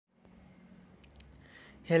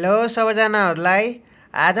Hello सबैजनाहरूलाई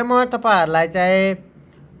आज म तपाईहरुलाई चाहिँ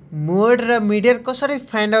मोड र मिडियन कसरी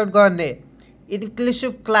फाइन्ड आउट गर्ने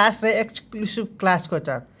इन्क्लुसिभ क्लास र एक्सक्लुसिभ क्लासको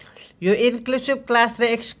छ। यो इन्क्लुसिभ क्लास र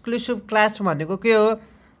एक्सक्लुसिभ क्लास भनेको के हो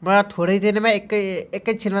म थोरै दिनमा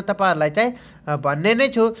एकैछिनमा तपाईहरुलाई चाहिँ भन्ने नै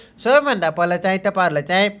छु। सबैभन्दा पहिला चाहिँ तपाईहरुलाई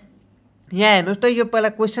चाहिँ यहाँ हेर्नुस् त, यो पहिला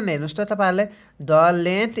क्वेशन हेर्नुस् त तपाईहरुले। The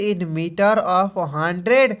length in metre of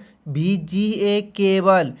 100 VGA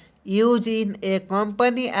cable used in a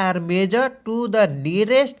company are measured to the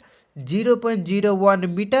nearest 0.01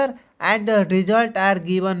 meter and the result are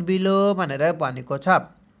given below भनेर भनेको छ।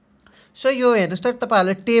 सो यो हेर्नुस् त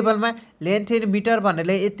तपाईहरुले टेबलमा लेन्थ इन मिटर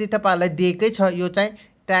भनेले यति तपाईहरुलाई दिएकै छ। यो चाहिँ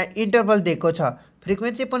त्यहाँ इन्टरभल दिएको छ,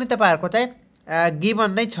 फ्रिक्वेन्सी पनि तपाईहरुको चाहिँ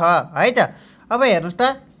गिवन नै छ है त। अब हेर्नुस्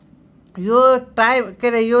त यो टाइम के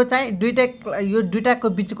रे, यो चाहिँ दुईटाको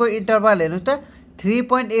बीचको इन्टरभल हेर्नुस् त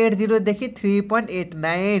 3.80 देखि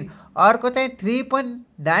 3.89, अर्को चाहिँ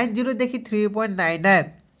 3.90 देखि 3.99,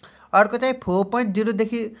 अर्को चाहिँ 4.0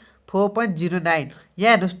 देखि 4.09।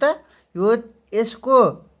 यहाँ हेर्नुस् त यो यसको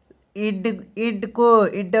इन्डको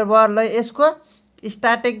इन्टरभल र यसको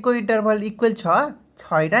स्टार्टिङको इन्टरभल इक्वल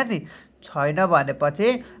छैन नि। छैन भनेपछि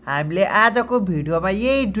हामीले आजको भिडियोमा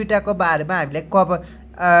यही दुईटाको बारेमा हामीले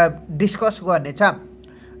डिस्कस गर्नेछ।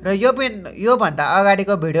 र यो भन्दा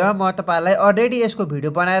अगाडिको भिडियोमा म तपाईहरुलाई अलरेडी यसको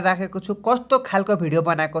भिडियो बनाएर राखेको छु। कस्तो खालको भिडियो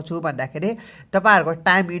बनाएको छु भन्दाखेरि तपाईहरुको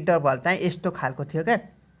टाइम इन्टरभल चाहिँ यस्तो खालको थियो क्या,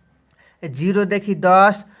 0 देखि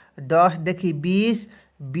 10, 10 देखि 20,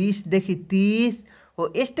 20 देखि 30 हो,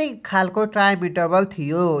 यस्तै खालको टाइम इन्टरभल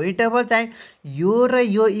थियो। इन्टरभल चाहिँ यो र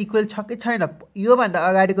यो इक्वल छ कि छैन, यो भन्दा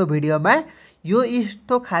अगाडिको भिडियोमा यो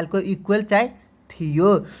यस्तो खालको इक्वल चाहिँ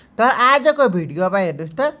थियो। तर आजको भिडियोमा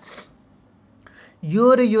हेर्नुस् त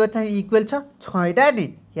यो र यो चाहिँ इक्वल छैन नि।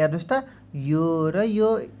 हेर्नुस् त यो र यो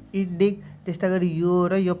इन्डिङ, त्यस्तै गरी यो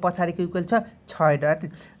र यो पछाडिको इक्वल छैन नि।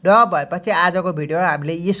 र भएपछि आजको भिडियोमा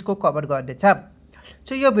हामीले यसको कभर गर्नेछ।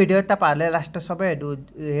 सो यो भिडियो तपाईहरुले लास्टसम्म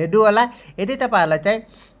हेर्नु होला। यदि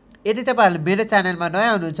तपाईहरुले मेरो च्यानलमा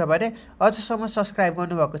नयाँ हुनुहुन्छ भने अझसम्म सब्स्क्राइब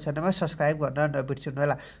गर्नुभएको छैन भने सब्स्क्राइब गर्न नबिर्सनु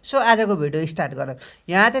होला। सो आजको भिडियो स्टार्ट गरौँ।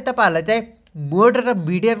 यहाँ चाहिँ तपाईहरुलाई चाहिँ मोड र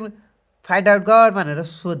मिडियन फाइन्ड आउट गर भनेर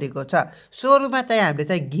सोधेको छ। सुरुमा चाहिँ हामीले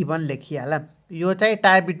चाहिँ गिभन लेखिहालौँ। यो चाहिँ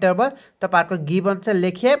टाइम इन्टरभल तपाईहरुको गिभन चाहिँ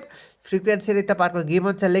लेख्यौँ, फ्रिक्वेन्सी तपाईहरुको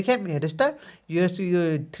गिभन चाहिँ लेख्यौँ। हेर्नुस् त यो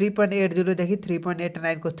 3.80 देखि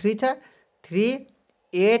 3.89 को 3 छ, 3,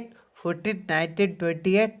 8, 14, 19,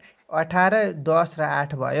 28, 18, 10 र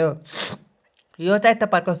 8 भयो। यो चाहिँ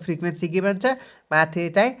तपाईहरुको फ्रिक्वेन्सी गिभन छ, माथि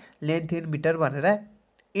चाहिँ लेन्थ इन मिटर भनेर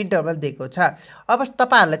इन्टरभल दिएको छ। अब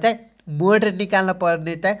तपाईहरुले चाहिँ मोड निकाल्न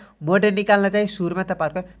पर्ने चाहिँ मोड निकाल्न चाहिँ सुरुमा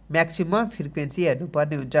तपाईहरुको म्याक्सिमम फ्रिक्वेन्सी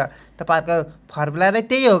हेर्नुपर्ने हुन्छ। तपाईहरुको फर्मुला नै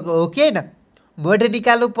त्यही हो कि हैन, मोड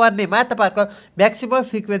निकाल्नु पर्नेमा तपाईहरुको म्याक्सिमम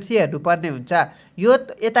फ्रिक्वेन्सी हेर्नुपर्ने हुन्छ। यो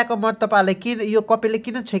यताको म तपाईहरुले किन यो कपीले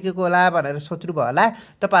किन छेकेको होला भनेर सोच्नु भयो होला।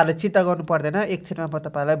 तपाईहरुले चिन्ता गर्नु पर्दैन, एकछिनमा म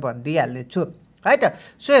तपाईहरुलाई भनिदिइहाल्ने छु है त।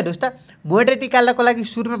 सो हेर्नुस् त मोड निकाल्नको लागि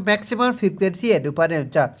सुरुमा म्याक्सिमम फ्रिक्वेन्सी हेर्नुपर्ने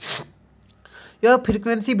हुन्छ। यो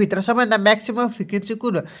फ्रिक्वेन्सी भित्र सबैभन्दा म्याक्सिमम फ्रिक्वेन्सी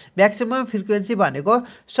कुन हो? म्याक्सिमम फ्रिक्वेन्सी भनेको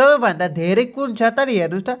सबैभन्दा धेरै कुन छ त नि?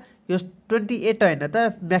 हेर्नुस् त यो 28 होइन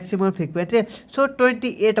त म्याक्सिमम फ्रिक्वेन्सी। सो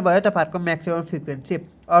 28 भयो तपाईहरुको म्याक्सिमम फ्रिक्वेन्सी।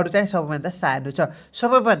 अरु चाहिँ सबैभन्दा सानो छ,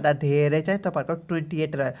 सबैभन्दा धेरै चाहिँ तपाईहरुको 28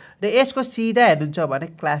 रह्यो। र यसको सिधा हेर्नुहुन्छ भने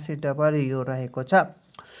क्लास इन्टरभल यो रहेको छ,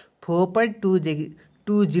 4.20 देखि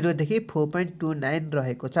 4.29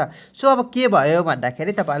 रहेको छ। सो अब के भयो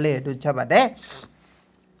भन्दाखेरि तपाईहरुले हेर्नुहुन्छ भने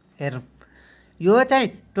हेर्नु, यो चाहिँ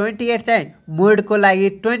 28 चाहिँ मोडको लागि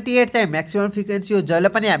 28 चाहिँ म्याक्सिमम फ्रिक्वेन्सी हो। जहिले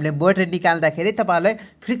पनि हामीले मोड निकाल्दाखेरि तपाईहरुले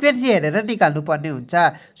फ्रिक्वेन्सी हेरेर निकाल्नु पर्ने हुन्छ।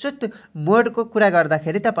 सो मोडको कुरा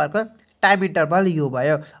गर्दाखेरि तपाईहरुको टाइम इन्टरभल यो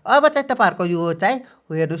भयो। अब चाहिँ तपाईहरुको यो चाहिँ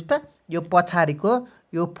हेर्नुस् त यो पछाडिको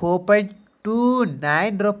यो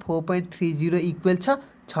 4.29 र 4.30 इक्वल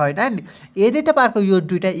छैन नि। यदि तपाईहरुको यो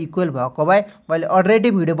दुईटा इक्वल भएको भए मैले अलरेडी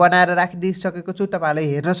भिडियो बनाएर राखिदिइसकेको छु, तपाईहरुले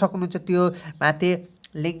हेर्न सक्नुहुन्छ। त्यो माथि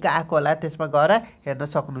लिङ्क आएको होला, त्यसमा गएर हेर्न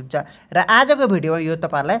सक्नुहुन्छ। र आजको भिडियोमा यो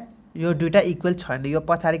तपाईहरुलाई यो दुईटा इक्वल छैन, यो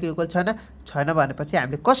पछाडिको इक्वल छैन भनेपछि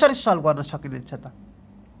हामीले कसरी सल्भ गर्न सकिन्छ त?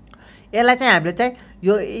 यसलाई चाहिँ हामीले चाहिँ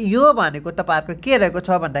यो भनेको तपाईहरुको के रहेको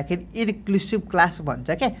छ भन्दाखेरि इन्क्लुसिभ क्लास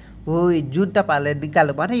भन्छ क्या हो। जुन तपाईहरुले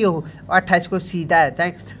निकाल्नु भने यो 28 को सिधा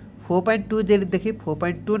चाहिँ 4.20 देखि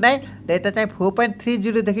 4.29 र यता चाहिँ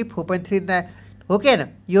 4.30 देखि 4.39 हो कि हैन।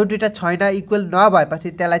 यो दुईटा छैन, इक्वल नभएपछि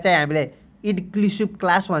त्यसलाई चाहिँ हामीले इन्क्लुसिभ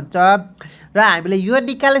क्लास भन्छ। र हामीले यो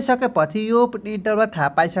निकालिसकेपछि यो इन्टरभल थाहा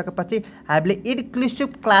पाइसकेपछि हामीले इन्क्लुसिभ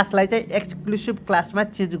क्लासलाई चाहिँ एक्सक्लुसिभ क्लासमा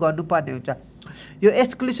चेन्ज गर्नुपर्ने हुन्छ। यो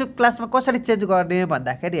एक्सक्लुसिभ क्लासमा कसरी चेन्ज गर्ने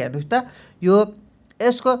भन्दाखेरि हेर्नुस् त यो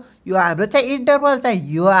यसको यो हाम्रो चाहिँ इन्टरभल चाहिँ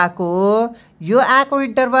यो आएको हो। यो आएको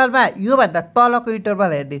इन्टरभलमा योभन्दा तलको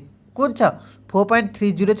इन्टरभल हेर्ने कुन छ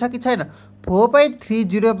 4.30 छ कि छैन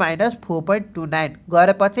 4.30 माइनस 4.29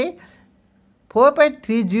 गरेपछि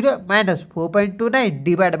 4.30 माइनस 4.29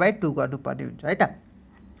 डिभाइड बाई 2 गर्नुपर्ने हुन्छ है त।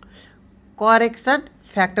 करेक्सन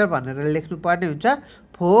फ्याक्टर भनेर लेख्नुपर्ने हुन्छ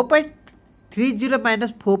 4.30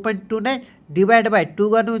 माइनस 4.29 डिभाइड बाई 2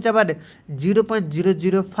 गर्नुहुन्छ भने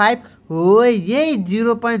 0.005 हो। यही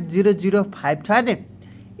 0.005 छ नि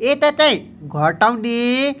यता चाहिँ घटाउने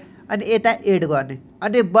अनि यता एड गर्ने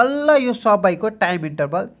अनि बल्ल यो सबैको टाइम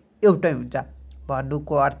इन्टरभल एउटै हुन्छ।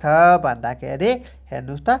 भन्नुको अर्थ भन्दाखेरि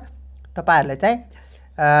हेर्नुहोस् त तपाईहरुले चाहिँ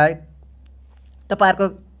तपाईहरुको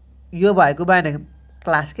यो भएको भएन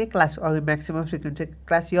क्लास अघि म्याक्सिमम फ्रिक्वेन्सी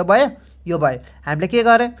क्लास यो भयो हामीले के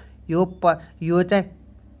गर्यो यो चाहिँ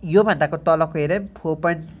यो भन्दाको तलको हेरे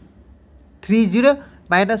 4.30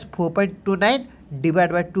 माइनस 4.29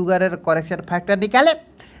 डिभाइड बाई 2 गरेर करेक्सन फ्याक्टर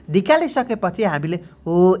निकालिसकेपछि हामीले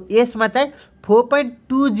हो यसमा चाहिँ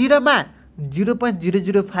 4.20 मा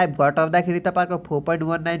 0.005 घटाउँदाखेरि तपाईहरुको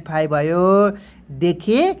 4.195 भयो।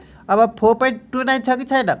 देखि अब 4.29 छ कि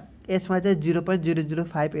छैन यसमा चाहिँ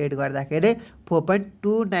 0.005 एड गर्दाखेरि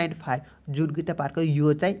 4.295 जुन कि तपाईहरुको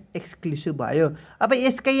यो चाहिँ एक्सक्लुसिभ भयो। अब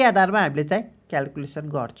यसकै आधारमा हामीले चाहिँ क्याल्कुलेसन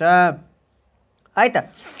गर्छ है त।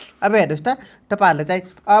 अब हेर्नुस् त तपाईहरुले चाहिँ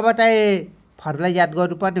अब चाहिँ फर्मुला याद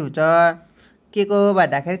गर्नुपर्ने हुन्छ के को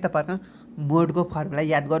भन्दाखेरि तपाईहरुको मोडको फर्मुला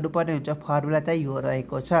याद गर्नुपर्ने हुन्छ। फर्मुला चाहिँ यो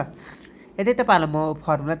रहेको छ। यदि तपाईहरुलाई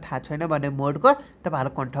फर्मुला थाहा छैन भने मोडको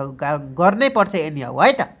तपाईहरुले कन्ठ गर्नै पर्छ एनी हाउ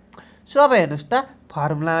है त। सो अब हेर्नुस् त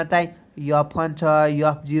फर्मुला चाहिँ F1 छ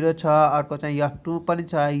F0 छ अर्को चाहिँ F2 पनि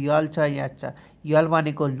छ यल छ एच छ। यल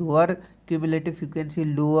भनेको लोअर क्युमुलेटिभ फ्रिक्वेन्सी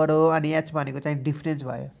लोअर हो अनि एच भनेको चाहिँ डिफरेन्स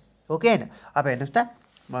भयो ओके हैन। अब हेर्नुस् त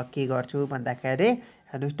म के गर्छु भन्दाखेरि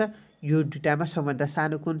हेर्नुस् त यो दुईटामा सबभन्दा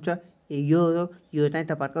सानो कुन छ यो चाहिँ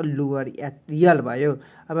तपाईहरुको लोअर यल भयो।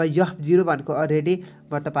 अब F0 भनेको अलरेडी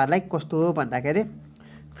म तपाईहरुलाई कस्तो हो भन्दाखेरि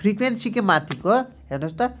फ्रिक्वेन्सीको माथिको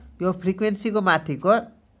हेर्नुस् त यो फ्रिक्वेन्सीको माथिको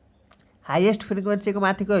हाईएस्ट फ्रिक्वेन्सीको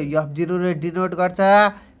माथिको F0 ले डिनोट गर्छ।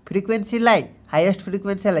 फ्रिक्वेन्सीलाई हाईएस्ट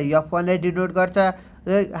फ्रिक्वेन्सीलाई F1 ले डिनोट गर्छ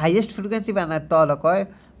र हाईएस्ट फ्रिक्वेन्सी भन्दा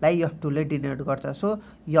तलकोलाई F2 ले डिनोट गर्छ। सो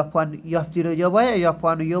F1 F0 यो भयो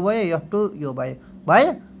F1 यो भयो F2 यो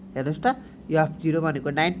भयो हेर्नुस् त F0 भनेको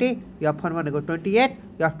 90 F1 भनेको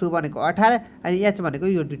 28 F2 भनेको 18 अनि H भनेको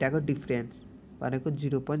यो दुईटाको डिफरेन्स भनेको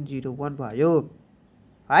 0.01 भयो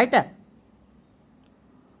है त।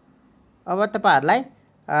 अब तपाईहरुलाई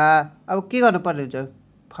अब के गर्नुपर्ने हुन्छ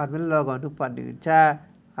फर्मुला लगाउनु पर्ने हुन्छ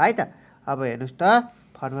है त। अब हेर्नुस् त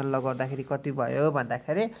फर्मुला लगाउँदाखेरि कति भयो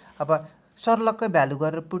भन्दाखेरि अब सरलक्कै भ्यालु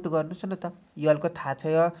गरेर पुट गर्नुस् न त। यल को थाहा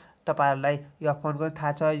छ तपाईहरुलाई F1 को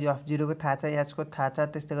थाहा छ F0 को थाहा छ H को थाहा छ।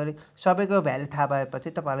 त्यस्तै गरी सबैको भ्यालु थाहा भएपछि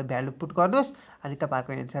तपाईहरुले भ्यालु पुट गर्नुस् अनि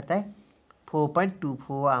तपाईहरुको एन्सर चाहिँ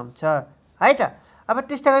 4.24 आउँछ है त। अब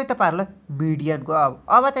त्यस्तै गरी तपाईहरुलाई मिडियनको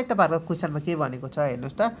अब चाहिँ तपाईहरुको क्वेशनमा के भनेको छ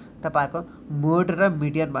हेर्नुस् त तपाईहरुको मोड र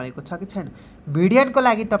मिडियन भनेको छ कि छैन। मिडियनको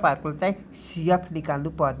लागि तपाईहरुको चाहिँ CF निकाल्नु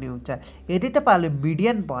पर्ने हुन्छ। यदि तपाईहरुले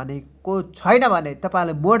मिडियन भनेको छैन भने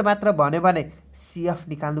तपाईहरुले मोड मात्र भन्यो भने CF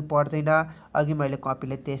निकाल्नु पर्दैन। अघि मैले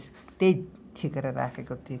कपीले त्यही छिकेर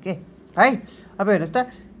राखेको थिएँ के है। अब हेर्नुस् त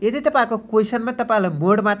यदि तपाईहरुको क्वेशनमा तपाईहरुले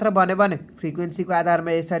मोड मात्र भन्यो भने फ्रिक्वेन्सीको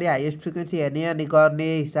आधारमा यसरी हाईएस्ट फ्रिक्वेन्सी हेर्ने अनि गर्ने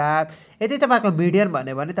हिसाब। यदि तपाईहरुको मिडियन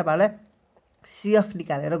भन्यो भने तपाईहरुले CF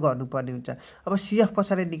निकालेर गर्नुपर्ने हुन्छ। अब CF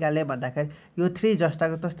कसरी निकाल्ने भन्दाखेरि यो 3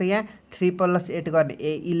 जस्ताको तस्तै यहाँ 3 + 8 गर्ने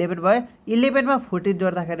 11 भयो। 11 मा 14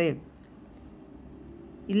 जोड्दाखेरि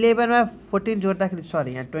 11 मा 14 जोड्दाखेरि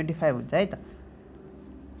सरी यहाँ 25 हुन्छ है त।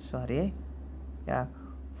 सरी है यहाँ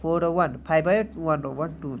 4 र 1 5 भयो 1 र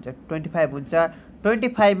 1 2 हुन्छ 25 हुन्छ।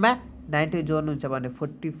 25 मा 90 जोड्नुहुन्छ भने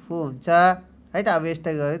 44 हुन्छ है त। अब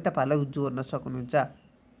यस्तै गरी तपाईहरुले जोड्न सक्नुहुन्छ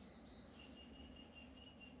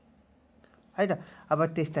है त। अब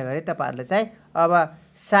त्यस्तै गरी तपाईहरुले चाहिँ अब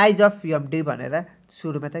साइज अफ MD भनेर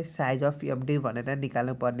सुरुमा चाहिँ साइज अफ MD भनेर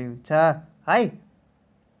निकाल्नु पर्ने हुन्छ है।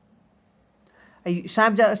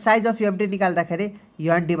 साइज अफ MD निकाल्दाखेरि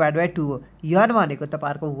n डिभाइड बाई 2 हो। n भनेको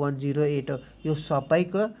तपाईहरुको 108 हो। यो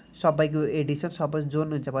सबैको एडिसन सबै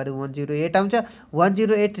जोड्नुहुन्छ भने 108 आउँछ।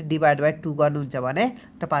 108 डिभाइड बाई 2 गर्नुहुन्छ भने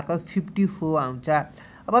तपाईहरुको 54 आउँछ।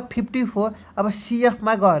 अब 54 अब CF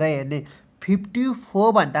मा गएर हेर्ने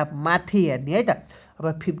 54 भन्दा माथि हेर्ने है त। अब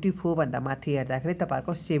 54 भन्दा माथि हेर्दाखेरि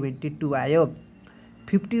तपाईहरुको 72 आयो।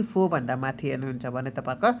 54 भन्दा माथि हेर्नुहुन्छ भने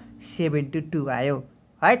तपाईहरुको 72 आयो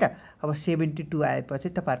है त। अब 72 आएपछि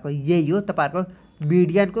तपाईहरुको यही हो तपाईहरुको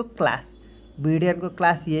मिडियनको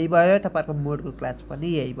क्लास यही भयो। तपाईहरुको मोडको क्लास पनि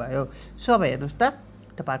यही भयो। सो अब हेर्नुस् त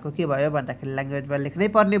तपाईहरुको के भयो भन्दाखेरि ल्याङ्ग्वेजमा लेख्नै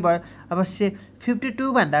पर्ने भयो। अब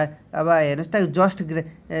 52 भन्दा अब हेर्नुस् त जस्ट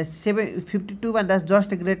 52 भन्दा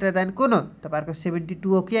जस्ट ग्रेटर देन कुन हो तपाईहरुको 72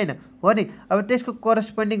 हो कि हैन हो नि। अब त्यसको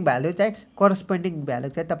करस्पोन्डिङ भ्यालु चाहिँ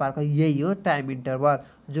तपाईहरुको यही हो टाइम इन्टरभल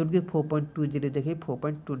जुन कि 4.20 देखि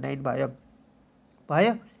 4.29 भयो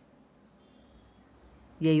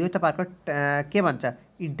यही हो तपाईहरुको के भन्छ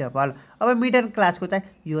इन्टरभल। अब मिडल क्लासको चाहिँ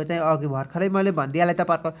यो चाहिँ अघि भर्खरै मैले भनिदिहालेँ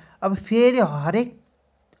तपाईहरुको। अब फेरि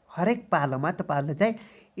हरेक पालोमा तपाईहरुले चाहिँ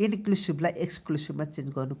इन्क्लुसिभलाई एक्सक्लुसिभमा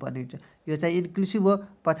चेन्ज गर्नुपर्ने हुन्छ। यो चाहिँ इन्क्लुसिभ हो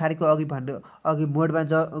पछाडिको अघि मोडमा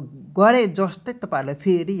गरे जस्तै तपाईहरुले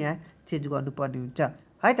फेरि यहाँ चेन्ज गर्नुपर्ने हुन्छ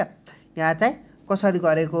है त। यहाँ चाहिँ कसरी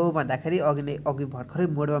गरेको भन्दाखेरि अघि भर्खरै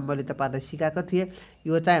मोडमा मैले तपाईहरुलाई सिकाएको थिएँ।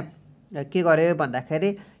 यो चाहिँ के गर्यो भन्दाखेरि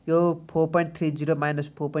यो 4.30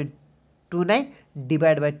 माइनस 4.29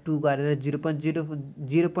 डिभाइड बाई 2 गरेर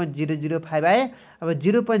 0.005 आयो। अब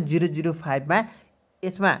 0.005 मा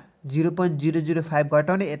यसमा 0.005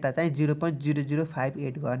 घटाउने यता चाहिँ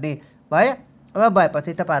 0.0058 गर्ने भयो। अब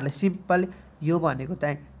भएपछि तपाईहरुले सिम्पल यो भनेको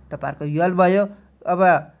चाहिँ तपाईहरुको यल भयो। अब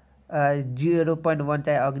 0.1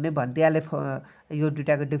 चाहिँ अघि नै भनिदिहाले यो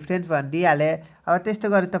दुईटाको डिफरेन्स भनिदिहाले। अब त्यस्तो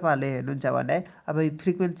गरी तपाईहरुले हेर्नुहुन्छ भने अब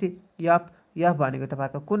फ्रिक्वेन्सी एफ भनेको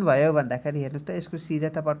तपाईहरुको कुन भयो भन्दाखेरि हेर्नुस् त यसको सिधा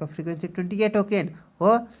तपाईहरुको फ्रिक्वेन्सी 28 हो कि हो।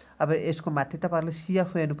 अब यसको माथि तपाईहरुले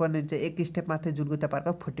सीएफ हेर्नुपर्ने हुन्छ एक स्टेप माथि जुनको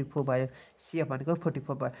तपाईहरुको 44 भयो सीएफ भनेको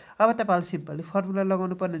 44 भयो। अब तपाईहरुले सिम्पली फर्मुला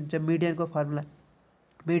लगाउनु पर्ने हुन्छ मिडियनको फर्मुला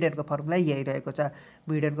यही रहेको छ।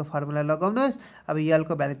 मिडियनको फर्मुला लगाउनुस्। अब यल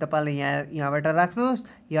को भ्यालु तपाईहरुले यहाँबाट राख्नुस्।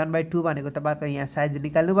 n/2 भनेको तपाईहरुको यहाँ साइज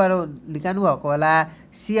निकाल्नु भएको होला।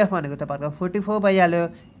 सीएफ भनेको तपाईहरुको 44 भइहाल्यो।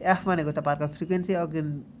 एफ भनेको तपाईहरुको फ्रिक्वेन्सी अघि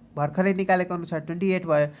भर्खरै निकालेको अनुसार 28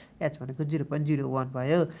 भयो। एच भनेको 0.01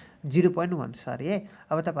 भयो 0.1 सरी है।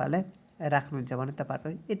 अब तपाईहरुले राख्नुहुन्छ भने तपाईहरुको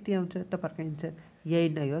यति आउँछ तपाईहरुको एन्सर। यही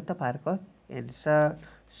नै हो तपाईहरुको एन्सर।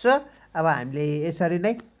 सो अब हामीले यसरी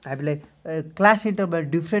नै क्लास इन्टरभल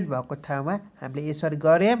डिफरेन्ट भएको ठाउँमा हामीले यसरी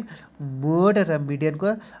गर्यौं मोड र मिडियनको।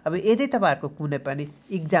 अब यदि तपाईहरुको कुनै पनि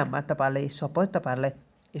एक्जाममा तपाईहरुले सपोज तपाईहरुलाई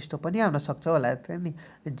यस्तो पनि आउन सक्छ होला नि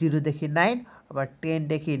 0 देखि 9 अब 10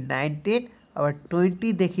 देखि 19 अब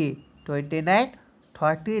 20 देखि 29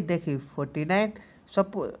 30 देखि 49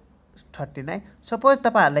 सपोज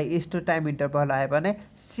तपाईहरुलाई यस्तो टाइम इन्टरभल आयो भने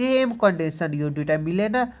सेम कन्डिसन यो दुईटा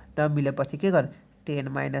मिलेन नमिलेपछि के गर्नु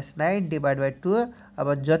 10 - 9 डिभाइड बाई 2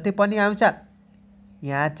 अब जति पनि आउँछ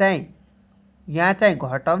यहाँ चाहिँ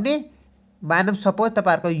घटाउने मानव सपोज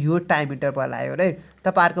तपाईहरुको यो टाइम इन्टरभल आयो रे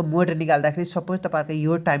तपाईहरुको मोड निकाल्दाखेरि सपोज तपाईहरुको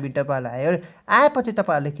यो टाइम इन्टरभल आयो आएपछि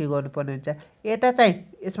तपाईहरुले के गर्नुपर्ने हुन्छ यता चाहिँ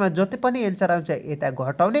यसमा जति पनि एन्सर आउँछ यता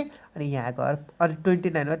घटाउने अनि यहाँ गएर अनि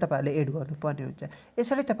 29 मा तपाईहरुले एड गर्नुपर्ने हुन्छ।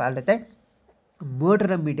 यसरी तपाईहरुले चाहिँ मोड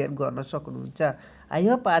र मिडियन गर्न सक्नुहुन्छ। आई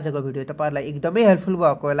होप आजको भिडियो तपाईहरुलाई एकदमै हेल्पफुल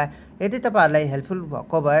भएको होला। यदि तपाईहरुलाई हेल्पफुल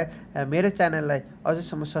भएको भए मेरो च्यानललाई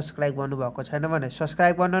अझसम्म सब्स्क्राइब गर्नुभएको छैन भने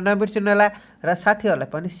सब्स्क्राइब गर्न नबिर्सनु होला र साथीहरुलाई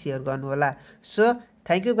पनि शेयर गर्नु होला। So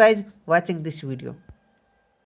thank you guys watching this video.